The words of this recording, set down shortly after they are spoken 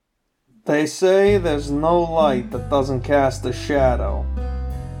They say there's no light that doesn't cast a shadow.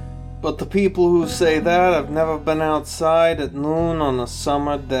 But the people who say that have never been outside at noon on a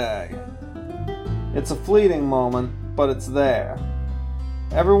summer day. It's a fleeting moment, but it's there.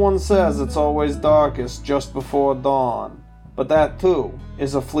 Everyone says it's always darkest just before dawn, but that too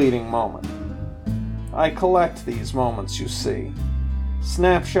is a fleeting moment. I collect these moments, you see.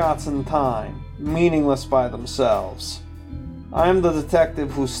 Snapshots in time, meaningless by themselves. I'm the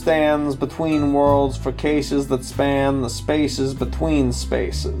detective who stands between worlds for cases that span the spaces between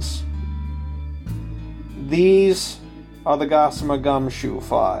spaces. These are the Gossamer Gumshoe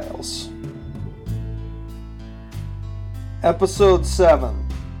Files. Episode 7,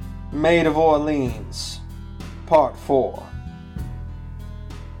 Maid of Orleans, Part 4.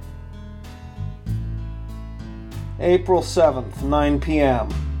 April 7th, 9 p.m.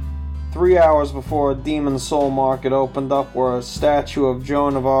 3 hours before a Demon Soul Market opened up where a statue of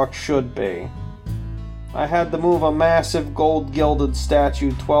Joan of Arc should be. I had to move a massive gold-gilded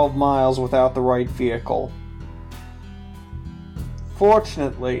statue 12 miles without the right vehicle.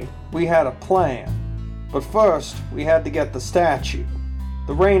 Fortunately, we had a plan, but first we had to get the statue.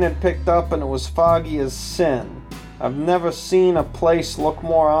 The rain had picked up and it was foggy as sin. I've never seen a place look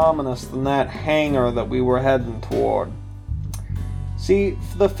more ominous than that hangar that we were heading toward. See,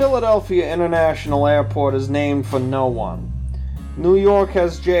 the Philadelphia International Airport is named for no one. New York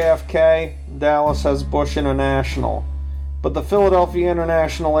has JFK, Dallas has Bush International, but the Philadelphia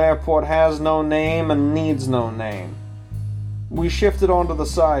International Airport has no name and needs no name. We shifted onto the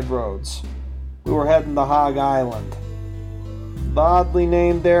side roads. We were heading to Hog Island. The oddly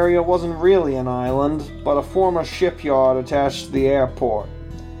named area wasn't really an island, but a former shipyard attached to the airport.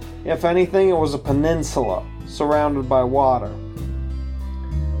 If anything, it was a peninsula, surrounded by water.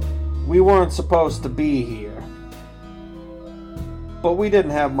 We weren't supposed to be here. But we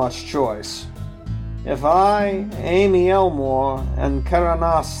didn't have much choice. If I, Amy Elmore, and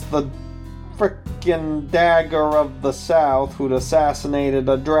Karanas, the frickin' dagger of the South who'd assassinated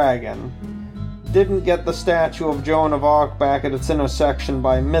a dragon, didn't get the statue of Joan of Arc back at its intersection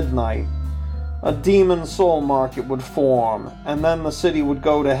by midnight, a Demon Soul Market would form, and then the city would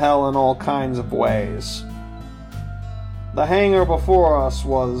go to hell in all kinds of ways. The hangar before us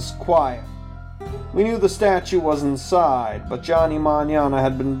was quiet. We knew the statue was inside, but Johnny Manana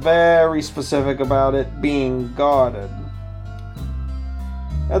had been very specific about it being guarded.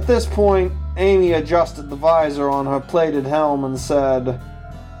 At this point, Amy adjusted the visor on her plated helm and said,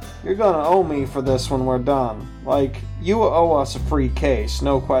 "You're gonna owe me for this when we're done. Like, you owe us a free case,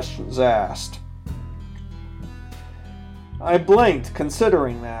 no questions asked." I blinked,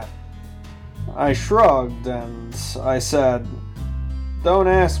 considering that. I shrugged and I said, "Don't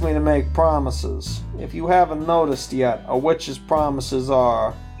ask me to make promises. If you haven't noticed yet, a witch's promises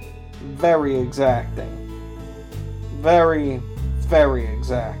are very exacting. Very, very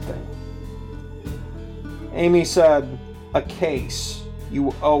exacting." Amy said, "A case.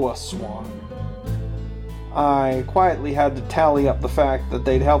 You owe us one." I quietly had to tally up the fact that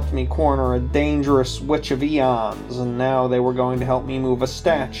they'd helped me corner a dangerous witch of eons, and now they were going to help me move a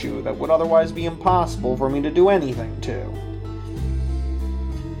statue that would otherwise be impossible for me to do anything to.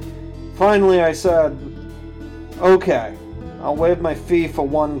 Finally I said, "Okay, I'll waive my fee for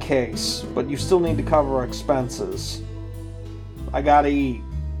one case, but you still need to cover expenses. I gotta eat."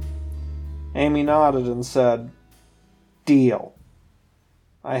 Amy nodded and said, "Deal."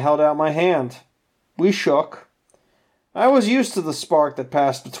 I held out my hand. We shook. I was used to the spark that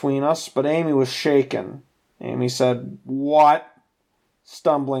passed between us, but Amy was shaken. Amy said, "What?"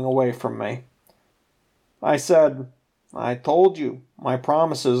 stumbling away from me. I said, "I told you, my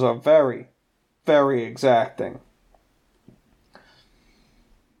promises are very, very exacting."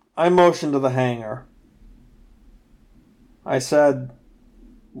 I motioned to the hangar. I said,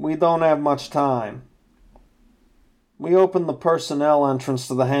 "We don't have much time." We opened the personnel entrance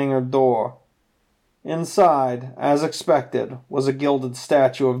to the hangar door. Inside, as expected, was a gilded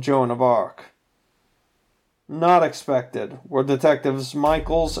statue of Joan of Arc. Not expected were Detectives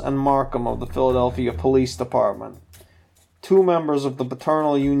Michaels and Markham of the Philadelphia Police Department, two members of the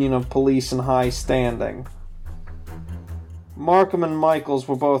Fraternal Union of Police in high standing. Markham and Michaels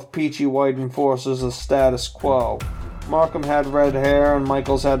were both peachy white enforcers of status quo. Markham had red hair and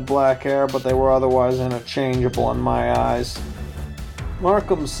Michaels had black hair, but they were otherwise interchangeable in my eyes.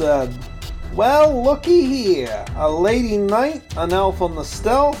 Markham said, "Well, looky here. A lady knight, an elf on the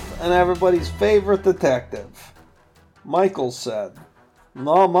stealth, and everybody's favorite detective." Michaels said,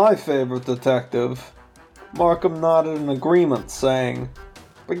 "Not my favorite detective." Markham nodded in agreement, saying,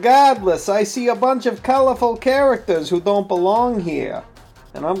 "Regardless, I see a bunch of colorful characters who don't belong here.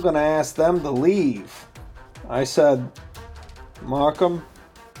 and I'm going to ask them to leave. I said, Markham,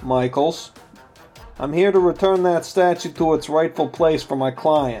 Michaels, I'm here to return that statue to its rightful place for my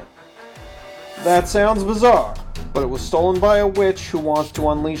client. That sounds bizarre, but it was stolen by a witch who wants to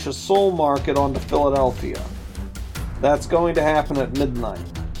unleash a soul market onto Philadelphia. That's going to happen at midnight.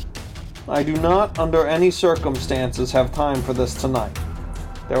 I do not, under any circumstances, have time for this tonight.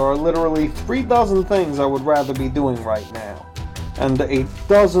 There are literally 36 things I would rather be doing right now, and a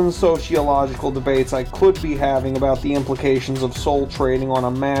dozen sociological debates I could be having about the implications of soul trading on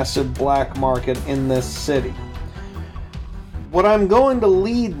a massive black market in this city. What I'm going to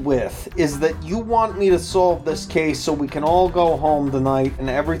lead with is that you want me to solve this case so we can all go home tonight and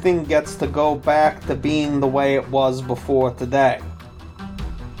everything gets to go back to being the way it was before today.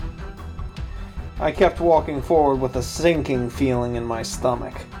 I kept walking forward with a sinking feeling in my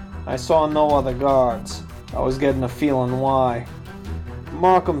stomach. I saw no other guards. I was getting a feeling why.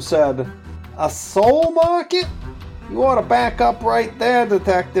 Markham said, "A soul market? You ought to back up right there,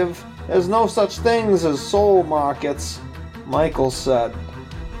 detective. There's no such things as soul markets." Michael said,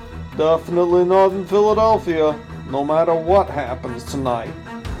 "Definitely not in Philadelphia, no matter what happens tonight."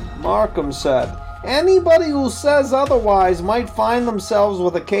 Markham said, "Anybody who says otherwise might find themselves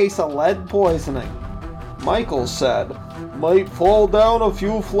with a case of lead poisoning." Michael said, "Might fall down a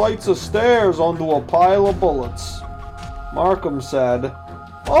few flights of stairs onto a pile of bullets." Markham said,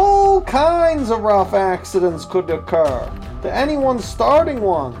 "All kinds of rough accidents could occur to anyone starting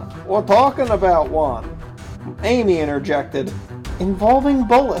one or talking about one." Amy interjected, "Involving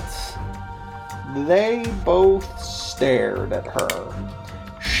bullets." They both stared at her.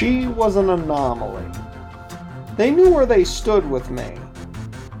 She was an anomaly. They knew where they stood with me.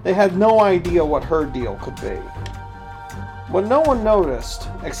 They had no idea what her deal could be. What no one noticed,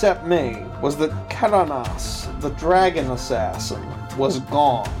 except me, was that Keranas, the dragon assassin, was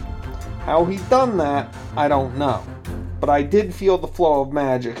gone. How he'd done that, I don't know. But I did feel the flow of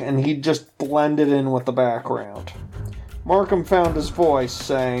magic, and he just blended in with the background. Markham found his voice,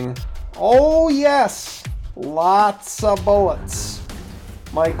 saying, "Oh yes, lots of bullets."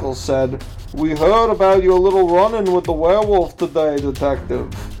 Michael said, "We heard about your little run-in with the werewolf today, detective."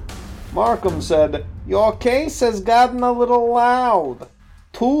 Markham said, "Your case has gotten a little loud.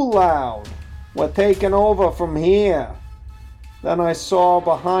 Too loud. We're taking over from here." Then I saw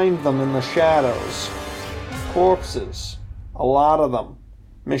behind them in the shadows corpses, a lot of them,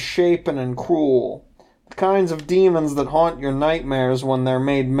 misshapen and cruel, the kinds of demons that haunt your nightmares when they're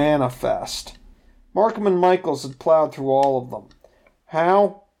made manifest. Markham and Michaels had plowed through all of them.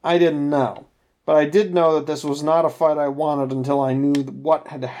 How? I didn't know, but I did know that this was not a fight I wanted until I knew what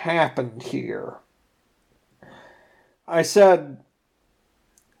had happened here. I said,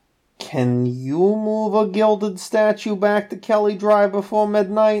 "Can you move a gilded statue back to Kelly Drive before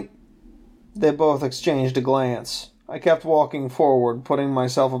midnight?" They both exchanged a glance. I kept walking forward, putting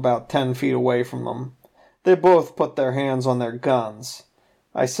myself about 10 feet away from them. They both put their hands on their guns.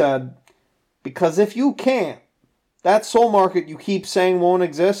 I said, "Because if you can't, that soul market you keep saying won't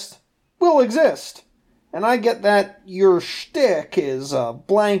exist, will exist. And I get that your shtick is a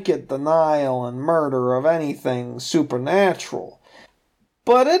blanket denial and murder of anything supernatural.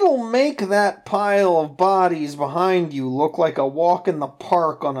 But it'll make that pile of bodies behind you look like a walk in the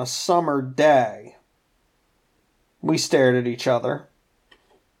park on a summer day." We stared at each other.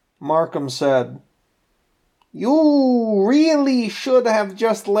 Markham said, "You really should have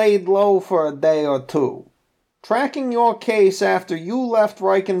just laid low for a day or two. Tracking your case after you left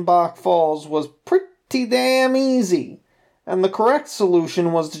Reichenbach Falls was pretty damn easy, and the correct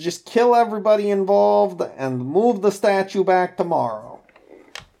solution was to just kill everybody involved and move the statue back tomorrow."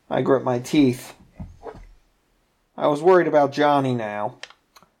 I grit my teeth. I was worried about Johnny now.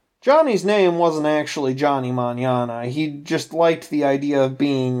 Johnny's name wasn't actually Johnny Manana. He just liked the idea of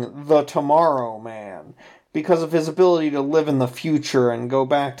being the Tomorrow Man because of his ability to live in the future and go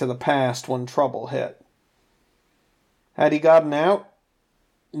back to the past when trouble hit. Had he gotten out?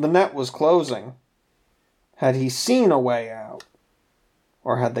 The net was closing. Had he seen a way out?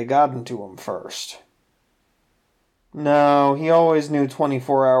 Or had they gotten to him first? No, he always knew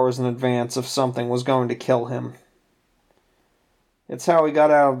 24 hours in advance if something was going to kill him. It's how he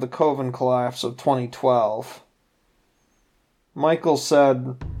got out of the Coven collapse of 2012. Michael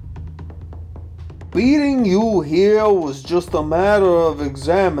said, "Beating you here was just a matter of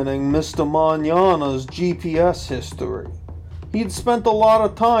examining Mr. Manana's GPS history. He'd spent a lot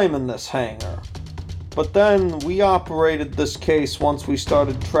of time in this hangar. But then we operated this case once we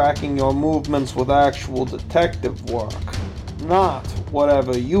started tracking your movements with actual detective work, not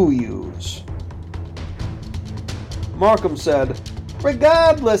whatever you use." Markham said,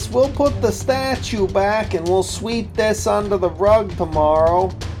 Regardless, we'll put the statue back and we'll sweep this under the rug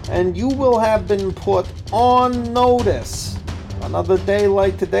tomorrow, and you will have been put on notice. Another day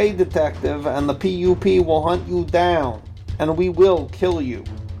like today, detective, and the PUP will hunt you down, and we will kill you.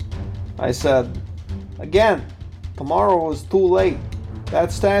 I said, again, tomorrow is too late.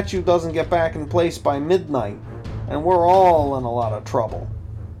 That statue doesn't get back in place by midnight, and we're all in a lot of trouble.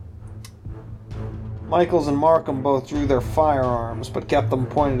 Michaels and Markham both drew their firearms, but kept them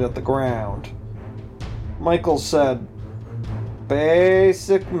pointed at the ground. Michaels said,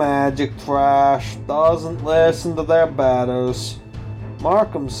 "Basic magic trash, doesn't listen to their betters."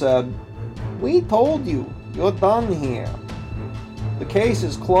 Markham said, "We told you, you're done here. The case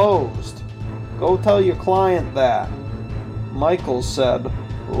is closed. Go tell your client that." Michaels said,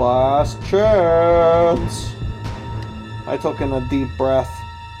 "Last chance." I took in a deep breath.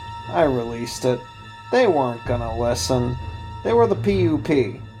 I released it. They weren't gonna listen. They were the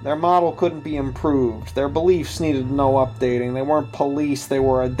PUP. Their model couldn't be improved. Their beliefs needed no updating. They weren't police, they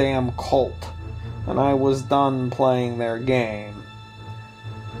were a damn cult. And I was done playing their game.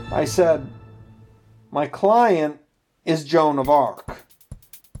 I said, "My client is Joan of Arc.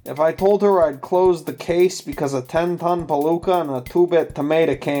 If I told her I'd close the case because a 10-ton palooka and a 2-bit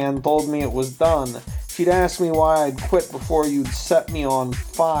tomato can told me it was done, she'd ask me why I'd quit before you'd set me on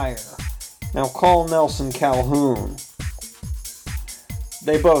fire. Now call Nelson Calhoun."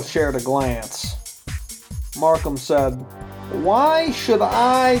 They both shared a glance. Markham said, "Why should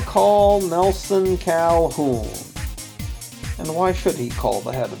I call Nelson Calhoun?" "And why should he call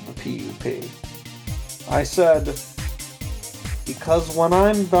the head of the PUP?" I said, "Because when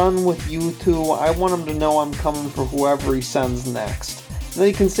I'm done with you two, I want him to know I'm coming for whoever he sends next. Then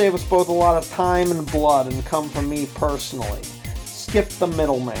he can save us both a lot of time and blood and come for me personally. Skip the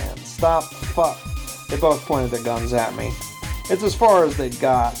middleman. Stop fuck." They both pointed their guns at me. It's as far as they'd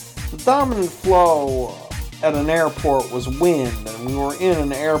got. The dominant flow at an airport was wind, and we were in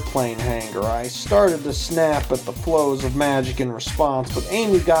an airplane hangar. I started to snap at the flows of magic in response, but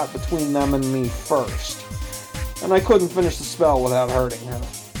Amy got between them and me first, and I couldn't finish the spell without hurting her.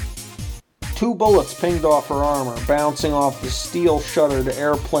 2 bullets pinged off her armor, bouncing off the steel-shuttered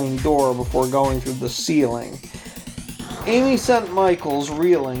airplane door before going through the ceiling. Amy sent Michaels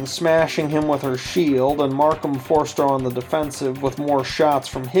reeling, smashing him with her shield, and Markham forced her on the defensive with more shots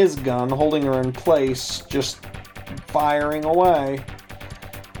from his gun, holding her in place, just firing away.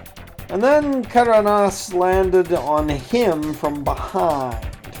 And then Karanas landed on him from behind.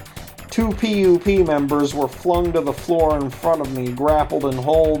 2 PUP members were flung to the floor in front of me, grappled in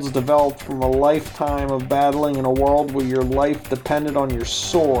holds developed from a lifetime of battling in a world where your life depended on your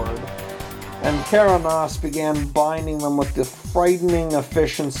sword. And Karanas began binding them with the frightening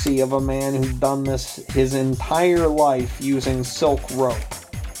efficiency of a man who'd done this his entire life using silk rope.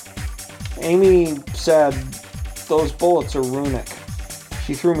 Amy said, "Those bullets are runic."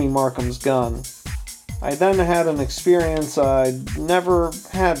 She threw me Markham's gun. I then had an experience I'd never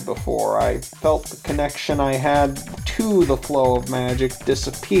had before. I felt the connection I had to the flow of magic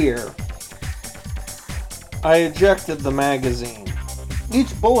disappear. I ejected the magazine.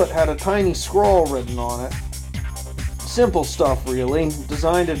 Each bullet had a tiny scroll written on it. Simple stuff, really,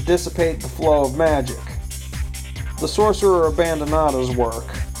 designed to dissipate the flow of magic. The Sorcerer Abandonato's work.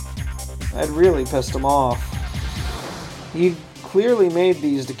 I'd really pissed him off. He'd clearly made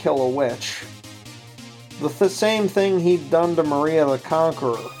these to kill a witch. The same thing he'd done to Maria the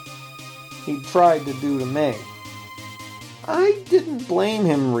Conqueror. He'd tried to do to me. I didn't blame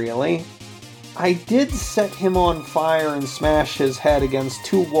him, really. I did set him on fire and smash his head against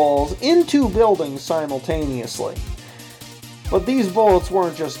 2 walls in 2 buildings simultaneously. But these bullets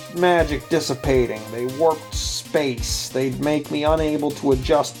weren't just magic dissipating. They warped space. They'd make me unable to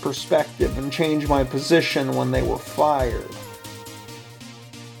adjust perspective and change my position when they were fired.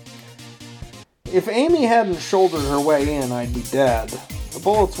 If Amy hadn't shouldered her way in, I'd be dead. The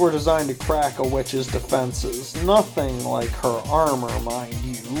bullets were designed to crack a witch's defenses. Nothing like her armor, mind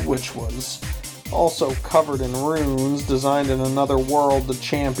you, which was also covered in runes, designed in another world to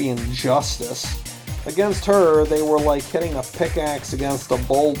champion justice. Against her, they were like hitting a pickaxe against a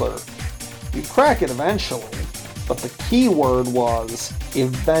boulder. You'd crack it eventually, but the key word was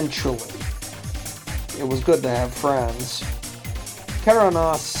eventually. It was good to have friends.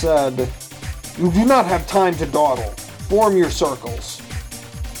 Karanas said, "You do not have time to dawdle. Form your circles."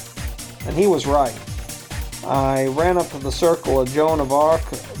 And he was right. I ran up to the circle of Joan of Arc,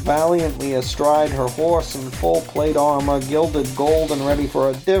 valiantly astride her horse in full plate armor, gilded gold and ready for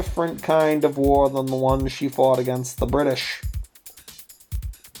a different kind of war than the one she fought against the British.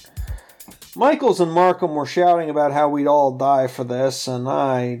 Michaels and Markham were shouting about how we'd all die for this, and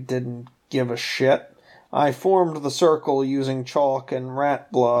I didn't give a shit. I formed the circle using chalk and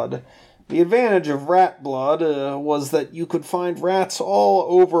rat blood. The advantage of rat blood was that you could find rats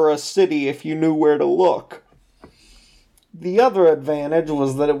all over a city if you knew where to look. The other advantage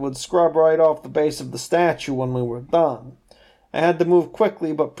was that it would scrub right off the base of the statue when we were done. I had to move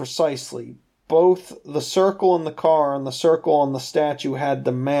quickly but precisely. Both the circle in the car and the circle on the statue had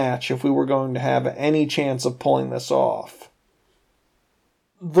to match if we were going to have any chance of pulling this off.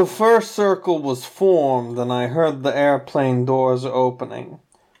 The first circle was formed, and I heard the airplane doors opening.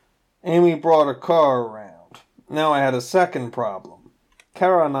 Amy brought her car around. Now I had a second problem.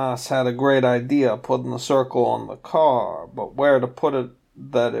 Karanas had a great idea putting the circle on the car, but where to put it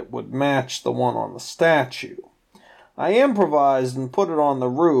that it would match the one on the statue. I improvised and put it on the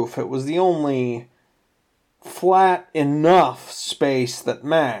roof. It was the only flat enough space that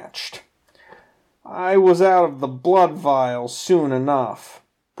matched. I was out of the blood vials soon enough.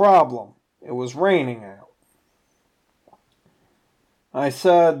 Problem: it was raining out. I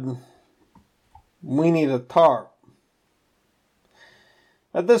said, "We need a tarp."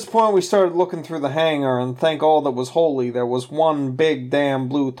 At this point we started looking through the hangar, and thank all that was holy there was one big damn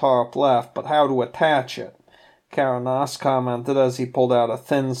blue tarp left, but how to attach it? Karanas commented as he pulled out a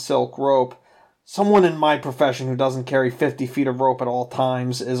thin silk rope. "Someone in my profession who doesn't carry 50 feet of rope at all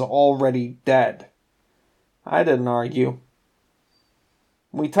times is already dead." I didn't argue.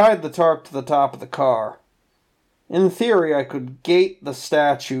 We tied the tarp to the top of the car. In theory, I could gate the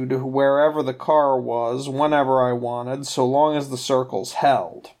statue to wherever the car was, whenever I wanted, so long as the circles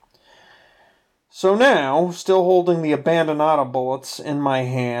held. So now, still holding the Abandonata bullets in my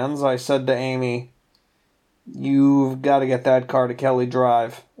hands, I said to Amy, "You've got to get that car to Kelly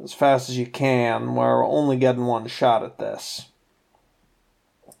Drive, as fast as you can. We're only getting one shot at this."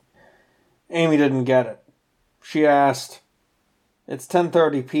 Amy didn't get it. She asked, "It's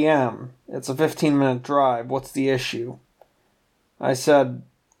 10:30 p.m. It's a 15-minute drive. What's the issue?" I said,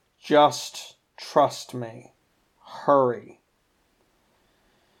 "Just trust me. Hurry."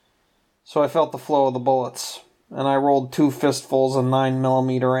 So I felt the flow of the bullets, and I rolled 2 fistfuls of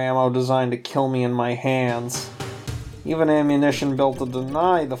 9mm ammo designed to kill me in my hands. Even ammunition built to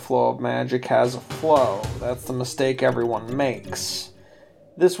deny the flow of magic has a flow. That's the mistake everyone makes.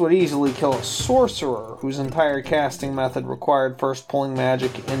 This would easily kill a sorcerer whose entire casting method required first pulling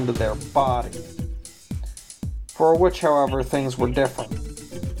magic into their body. For a witch, however, things were different.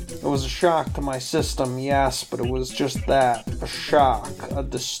 It was a shock to my system, yes, but it was just that, a shock, a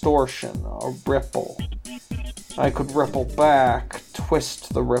distortion, a ripple. I could ripple back,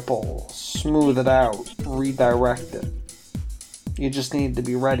 twist the ripple, smooth it out, redirect it. You just need to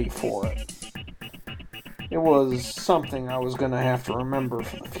be ready for it. It was something I was going to have to remember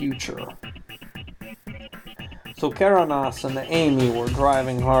for the future. So Karanas and Amy were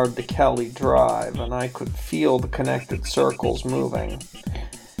driving hard to Kelly Drive, and I could feel the connected circles moving.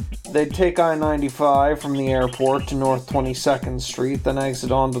 They'd take I-95 from the airport to North 22nd Street, then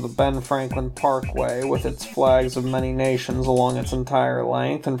exit onto the Ben Franklin Parkway with its flags of many nations along its entire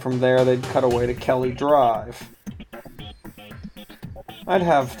length, and from there they'd cut away to Kelly Drive. I'd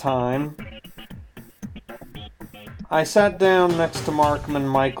have time. I sat down next to Markham and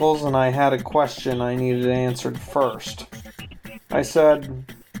Michaels, and I had a question I needed answered first. I said,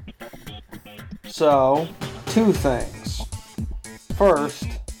 "So, 2 things. First,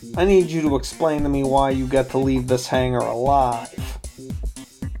 I need you to explain to me why you get to leave this hangar alive."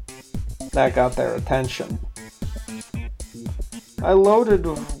 That got their attention. I loaded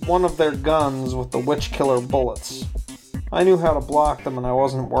one of their guns with the witch killer bullets. I knew how to block them, and I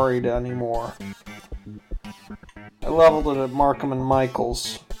wasn't worried anymore. I leveled it at Markham and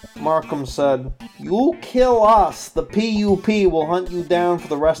Michaels. Markham said, "You kill us, the PUP will hunt you down for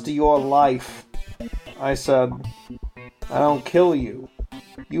the rest of your life." I said, "I don't kill you.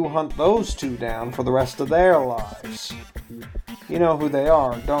 You hunt those 2 down for the rest of their lives. You know who they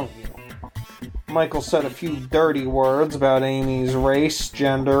are, don't you?" Michael said a few dirty words about Amy's race,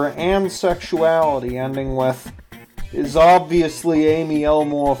 gender, and sexuality, ending with, "Is obviously Amy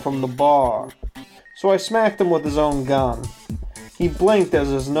Elmore from the bar." So I smacked him with his own gun. He blinked as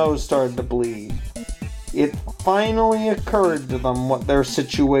his nose started to bleed. It finally occurred to them what their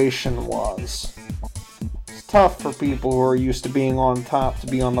situation was. It's tough for people who are used to being on top to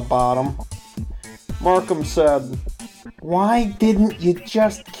be on the bottom. Markham said, "Why didn't you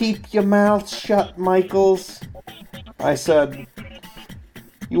just keep your mouth shut, Michaels?" I said,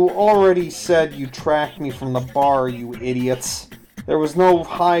 "You already said you tracked me from the bar, you idiots. There was no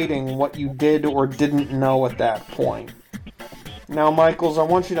hiding what you did or didn't know at that point. Now, Michaels, I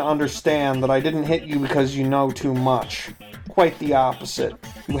want you to understand that I didn't hit you because you know too much. Quite the opposite.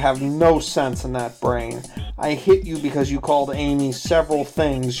 You have no sense in that brain. I hit you because you called Amy several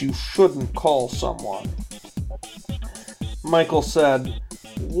things you shouldn't call someone. Michael said,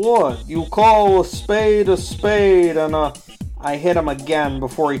 "What? You call a spade and a..." I hit him again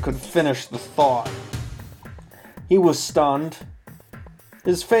before he could finish the thought. He was stunned.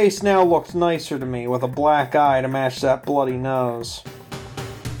 His face now looked nicer to me, with a black eye to match that bloody nose.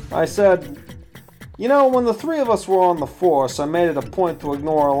 I said, "You know, when the three of us were on the force, I made it a point to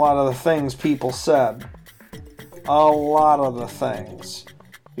ignore a lot of the things people said. A lot of the things.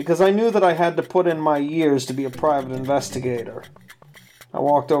 Because I knew that I had to put in my years to be a private investigator." I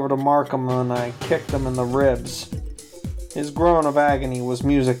walked over to Markham and I kicked him in the ribs. His groan of agony was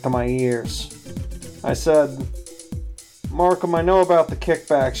music to my ears. I said, "Markham, I know about the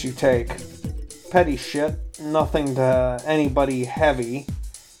kickbacks you take. Petty shit, nothing to anybody heavy.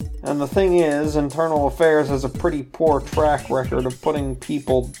 And the thing is, Internal Affairs has a pretty poor track record of putting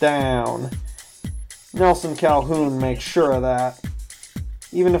people down. Nelson Calhoun makes sure of that.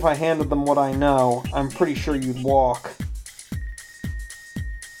 Even if I handed them what I know, I'm pretty sure you'd walk."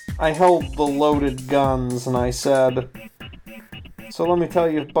 I held the loaded guns and I said, "So let me tell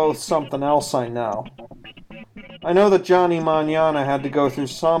you both something else I know. I know that Johnny Manana had to go through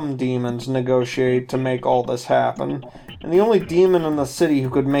some demon to negotiate to make all this happen, and the only demon in the city who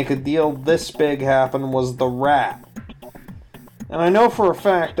could make a deal this big happen was the Rat. And I know for a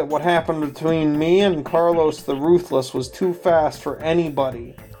fact that what happened between me and Carlos the Ruthless was too fast for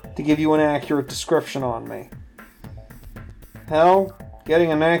anybody to give you an accurate description on me. Hell,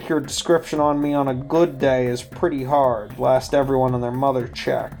 getting an accurate description on me on a good day is pretty hard, last everyone and their mother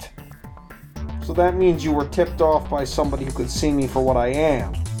checked. So that means you were tipped off by somebody who could see me for what I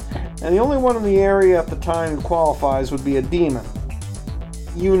am. And the only one in the area at the time who qualifies would be a demon.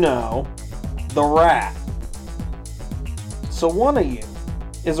 You know, the Rat. So one of you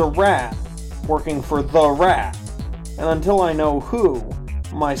is a rat working for the Rat. And until I know who,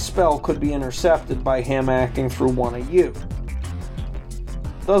 my spell could be intercepted by him acting through one of you.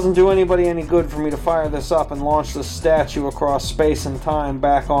 Doesn't do anybody any good for me to fire this up and launch this statue across space and time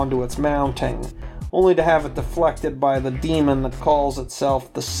back onto its mounting, only to have it deflected by the demon that calls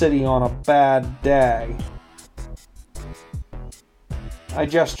itself the city on a bad day." I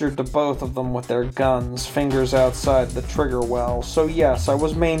gestured to both of them with their guns, fingers outside the trigger well, so yes, I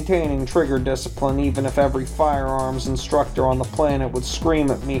was maintaining trigger discipline even if every firearms instructor on the planet would scream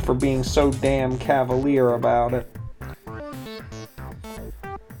at me for being so damn cavalier about it.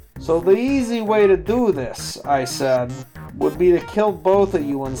 "So the easy way to do this," I said, "would be to kill both of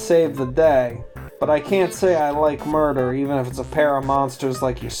you and save the day. But I can't say I like murder, even if it's a pair of monsters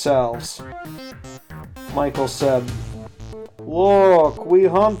like yourselves." Michael said, "Look, we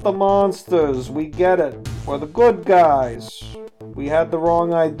hunt the monsters. We get it. We're the good guys. We had the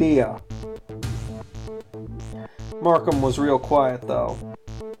wrong idea." Markham was real quiet, though.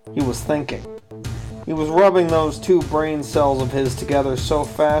 He was thinking. He was rubbing those two brain cells of his together so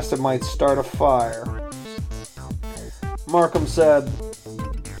fast it might start a fire. Markham said,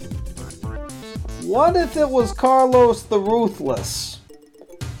 "What if it was Carlos the Ruthless?"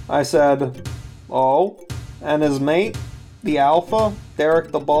 I said, "Oh, and his mate, the Alpha,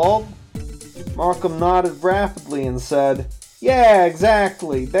 Derek the Bald?" Markham nodded rapidly and said, "Yeah,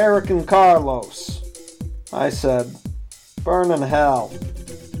 exactly, Derek and Carlos." I said, "Burn in hell.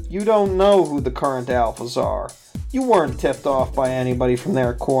 You don't know who the current Alphas are. You weren't tipped off by anybody from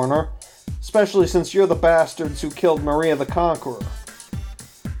their corner, especially since you're the bastards who killed Maria the Conqueror."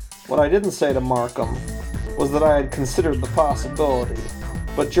 What I didn't say to Markham was that I had considered the possibility,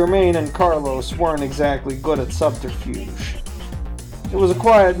 but Germain and Carlos weren't exactly good at subterfuge. It was a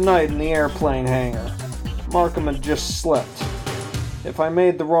quiet night in the airplane hangar. Markham had just slipped. If I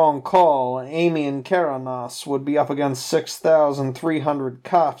made the wrong call, Amy and Karanos would be up against 6,300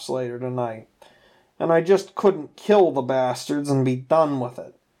 cops later tonight. And I just couldn't kill the bastards and be done with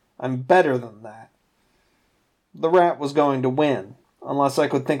it. I'm better than that. The Rat was going to win, unless I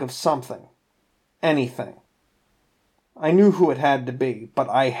could think of something. Anything. I knew who it had to be, but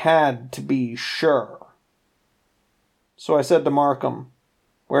I had to be sure. So I said to Markham,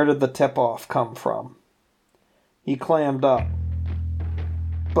 "Where did the tip-off come from?" He clammed up.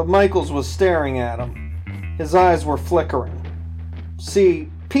 But Michaels was staring at him. His eyes were flickering.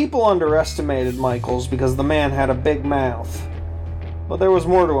 See, people underestimated Michaels because the man had a big mouth. But there was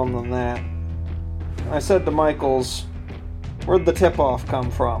more to him than that. I said to Michaels, "Where'd the tip-off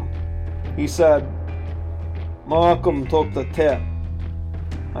come from?" He said, "Markham took the tip."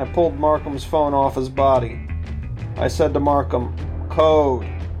 I pulled Markham's phone off his body. I said to Markham, "Code."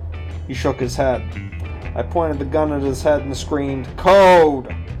 He shook his head. I pointed the gun at his head and screamed,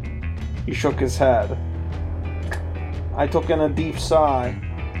 "Code!" He shook his head. I took in a deep sigh,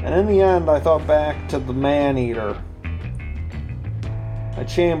 and in the end I thought back to the man-eater. I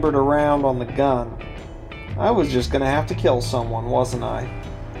chambered around on the gun. I was just going to have to kill someone, wasn't I?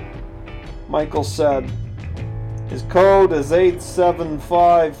 Michael said, "His code is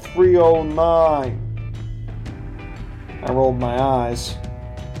 875309. I rolled my eyes.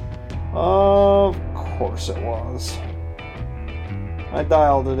 Of course it was. I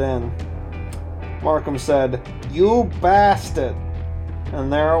dialed it in. Markham said, "You bastard!"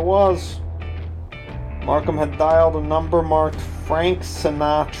 And there it was. Markham had dialed a number marked Frank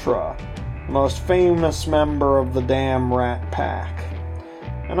Sinatra, the most famous member of the damn Rat Pack.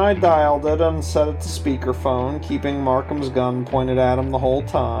 And I dialed it and set it to speakerphone, keeping Markham's gun pointed at him the whole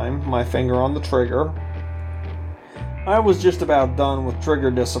time, my finger on the trigger. I was just about done with trigger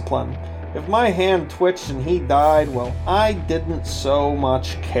discipline. If my hand twitched and he died, well, I didn't so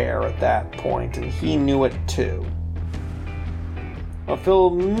much care at that point, and he knew it too. A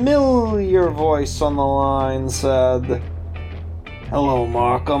familiar voice on the line said, "Hello,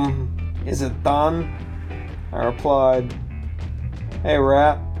 Markham. Is it done?" I replied, "Hey,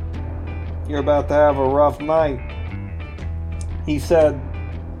 Rat, you're about to have a rough night." He said,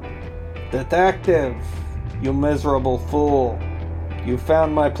 "Detective, you miserable fool. You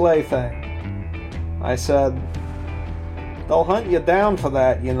found my plaything." I said, "They'll hunt you down for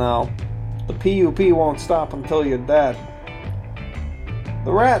that, you know. The PUP won't stop until you're dead."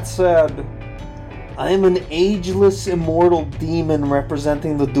 The Rat said, "I am an ageless, immortal demon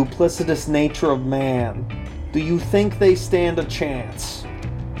representing the duplicitous nature of man. Do you think they stand a chance?"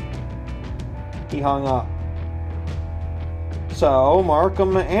 He hung up. So,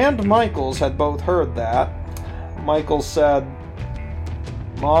 Markham and Michaels had both heard that. Michaels said,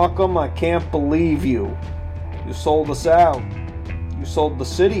 "Markham, I can't believe you. You sold us out. You sold the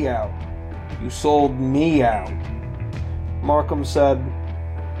city out. You sold me out." Markham said,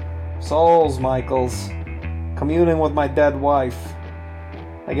 "Souls, Michaels. Communing with my dead wife.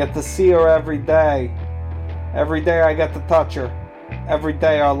 I get to see her every day. Every day I get to touch her. Every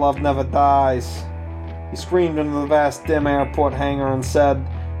day our love never dies." He screamed into the vast dim airport hangar and said,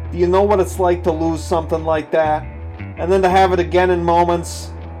 "Do you know what it's like to lose something like that? And then to have it again in moments?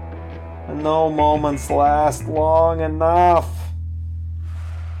 And no moments last long enough."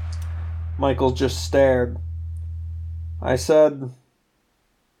 Michael just stared. I said,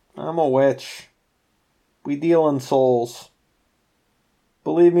 "I'm a witch. We deal in souls.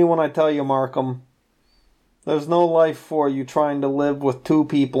 Believe me when I tell you, Markham, there's no life for you trying to live with two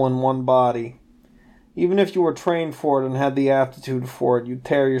people in one body. Even if you were trained for it and had the aptitude for it, you'd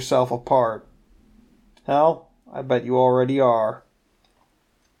tear yourself apart. Hell, I bet you already are."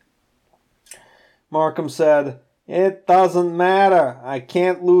 Markham said, "It doesn't matter. I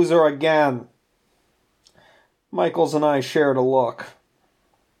can't lose her again." Michaels and I shared a look.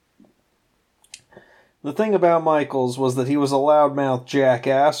 The thing about Michaels was that he was a loudmouth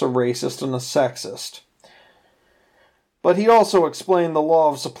jackass, a racist, and a sexist. But he also explained the law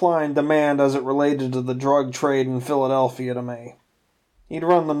of supply and demand as it related to the drug trade in Philadelphia to me. He'd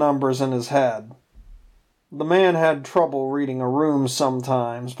run the numbers in his head. The man had trouble reading a room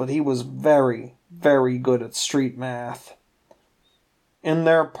sometimes, but he was very, very good at street math. In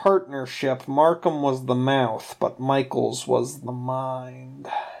their partnership, Markham was the mouth, but Michaels was the mind.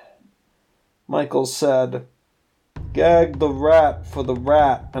 Michaels said, "Gag the rat for the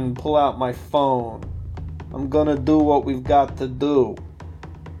rat and pull out my phone. I'm gonna do what we've got to do."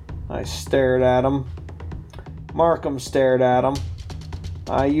 I stared at him. Markham stared at him.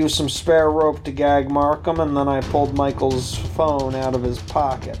 I used some spare rope to gag Markham, and then I pulled Michael's phone out of his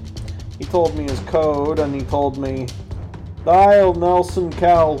pocket. He told me his code, and he told me, "Dial Nelson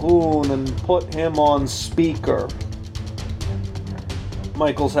Calhoun and put him on speaker."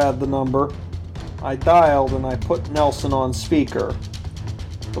 Michaels had the number. I dialed and I put Nelson on speaker.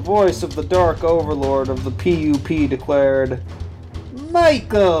 The voice of the dark overlord of the PUP declared,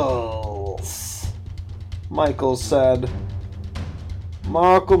 "Michaels!" Michaels said,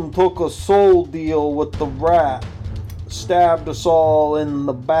 "Markham took a soul deal with the rat, stabbed us all in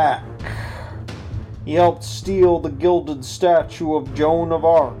the back. He helped steal the gilded statue of Joan of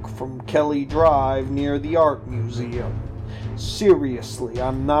Arc from Kelly Drive near the Art Museum. Seriously,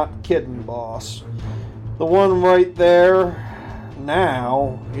 I'm not kidding, boss. The one right there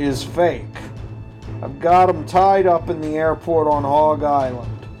now is fake. I've got him tied up in the airport on Hog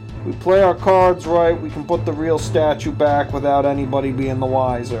Island. We play our cards right, we can put the real statue back without anybody being the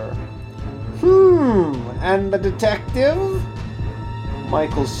wiser." And the detective?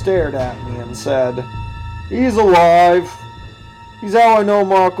 Michael stared at me and said, He's alive. He's how I know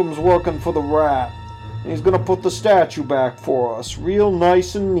Markham's working for the Rat. And he's gonna put the statue back for us, real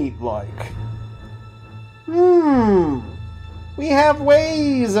nice and neat-like. We have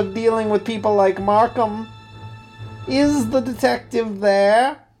ways of dealing with people like Markham. Is the detective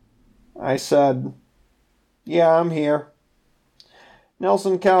there? I said, Yeah, I'm here.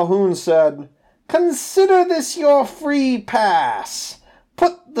 Nelson Calhoun said, Consider this your free pass.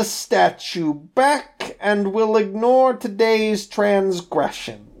 Put the statue back and we'll ignore today's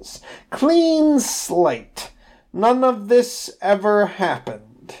transgressions. Clean slate. None of this ever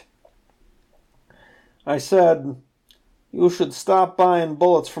happened. I said, You should stop buying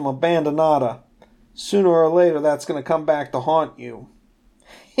bullets from Abandonada. Sooner or later that's going to come back to haunt you.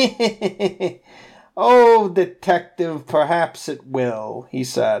 Oh, detective, perhaps it will, he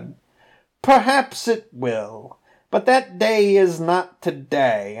said. Perhaps it will. But that day is not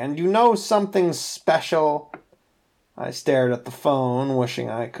today, and you know something special? I stared at the phone, wishing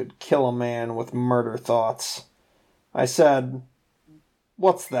I could kill a man with murder thoughts. I said,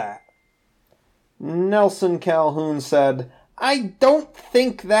 What's that? Nelson Calhoun said, I don't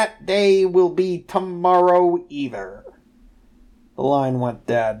think that day will be tomorrow either. The line went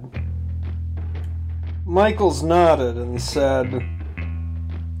dead. Michaels nodded and said,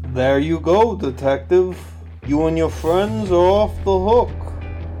 There you go, detective. You and your friends are off the hook.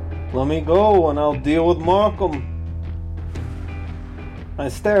 Let me go and I'll deal with Markham. I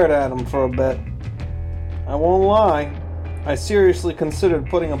stared at him for a bit. I won't lie. I seriously considered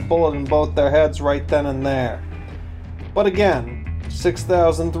putting a bullet in both their heads right then and there. But again,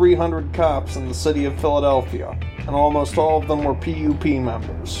 6,300 cops in the city of Philadelphia, and almost all of them were PUP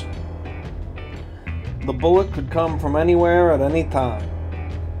members. The bullet could come from anywhere at any time.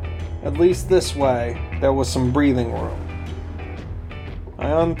 At least this way, there was some breathing room.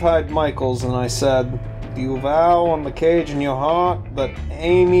 I untied Michaels and I said, Do you vow on the cage in your heart that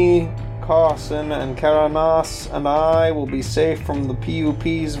Amy, Carson, and Karanas and I will be safe from the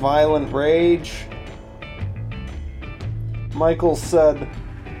PUP's violent rage? Michaels said,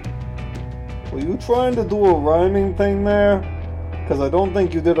 Were you trying to do a rhyming thing there? Because I don't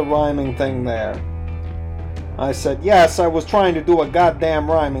think you did a rhyming thing there. I said, Yes, I was trying to do a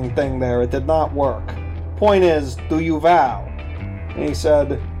goddamn rhyming thing there. It did not work. Point is, do you vow? And he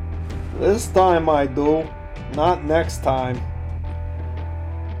said, This time I do. Not next time.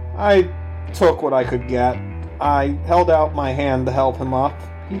 I took what I could get. I held out my hand to help him up.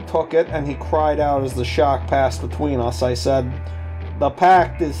 He took it and he cried out as the shock passed between us. I said, The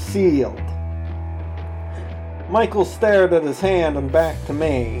pact is sealed. Michael stared at his hand and back to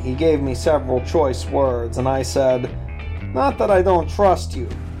me. He gave me several choice words, and I said, Not that I don't trust you,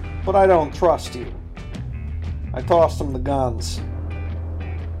 but I don't trust you. I tossed him the guns.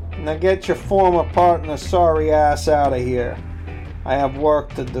 Now get your former partner's sorry ass out of here. I have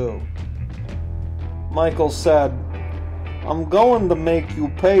work to do. Michael said, I'm going to make you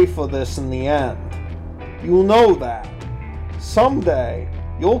pay for this in the end. You know that. Someday,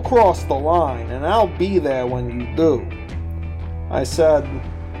 you'll cross the line, and I'll be there when you do. I said,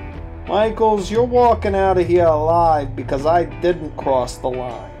 Michaels, you're walking out of here alive because I didn't cross the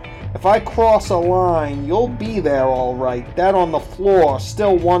line. If I cross a line, you'll be there all right, dead on the floor,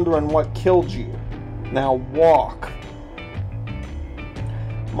 still wondering what killed you. Now walk.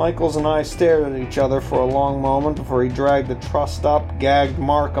 Michaels and I stared at each other for a long moment before he dragged the trussed-up, gagged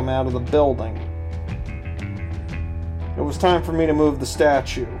Markham out of the building. It was time for me to move the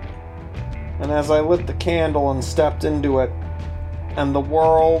statue, and as I lit the candle and stepped into it, and the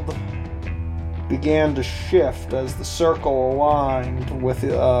world began to shift as the circle aligned with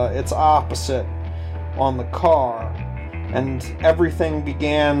its opposite on the car, and everything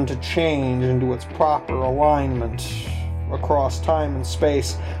began to change into its proper alignment across time and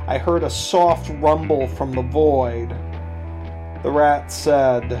space, I heard a soft rumble from the void. The rat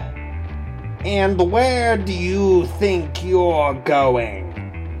said, And where do you think you're going?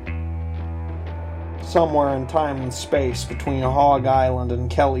 Somewhere in time and space between Hog Island and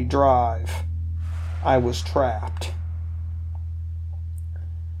Kelly Drive, I was trapped.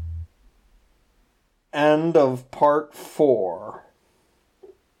 End of part 4.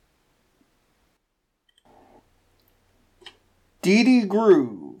 Dee Dee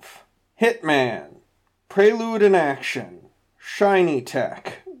Groove, Hitman, Prelude in Action, Shiny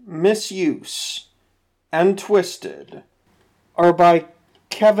Tech, Misuse, and Twisted are by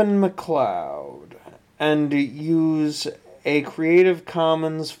Kevin MacLeod and use a Creative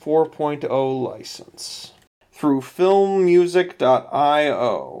Commons 4.0 license through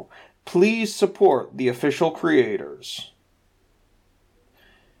filmmusic.io. Please support the official creators.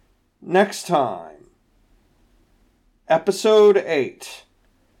 Next time, Episode 8,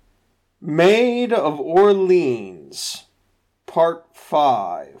 Maid of Orleans, Part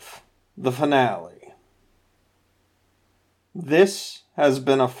 5, the finale. This has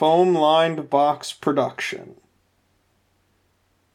been a Foam Lined Box production.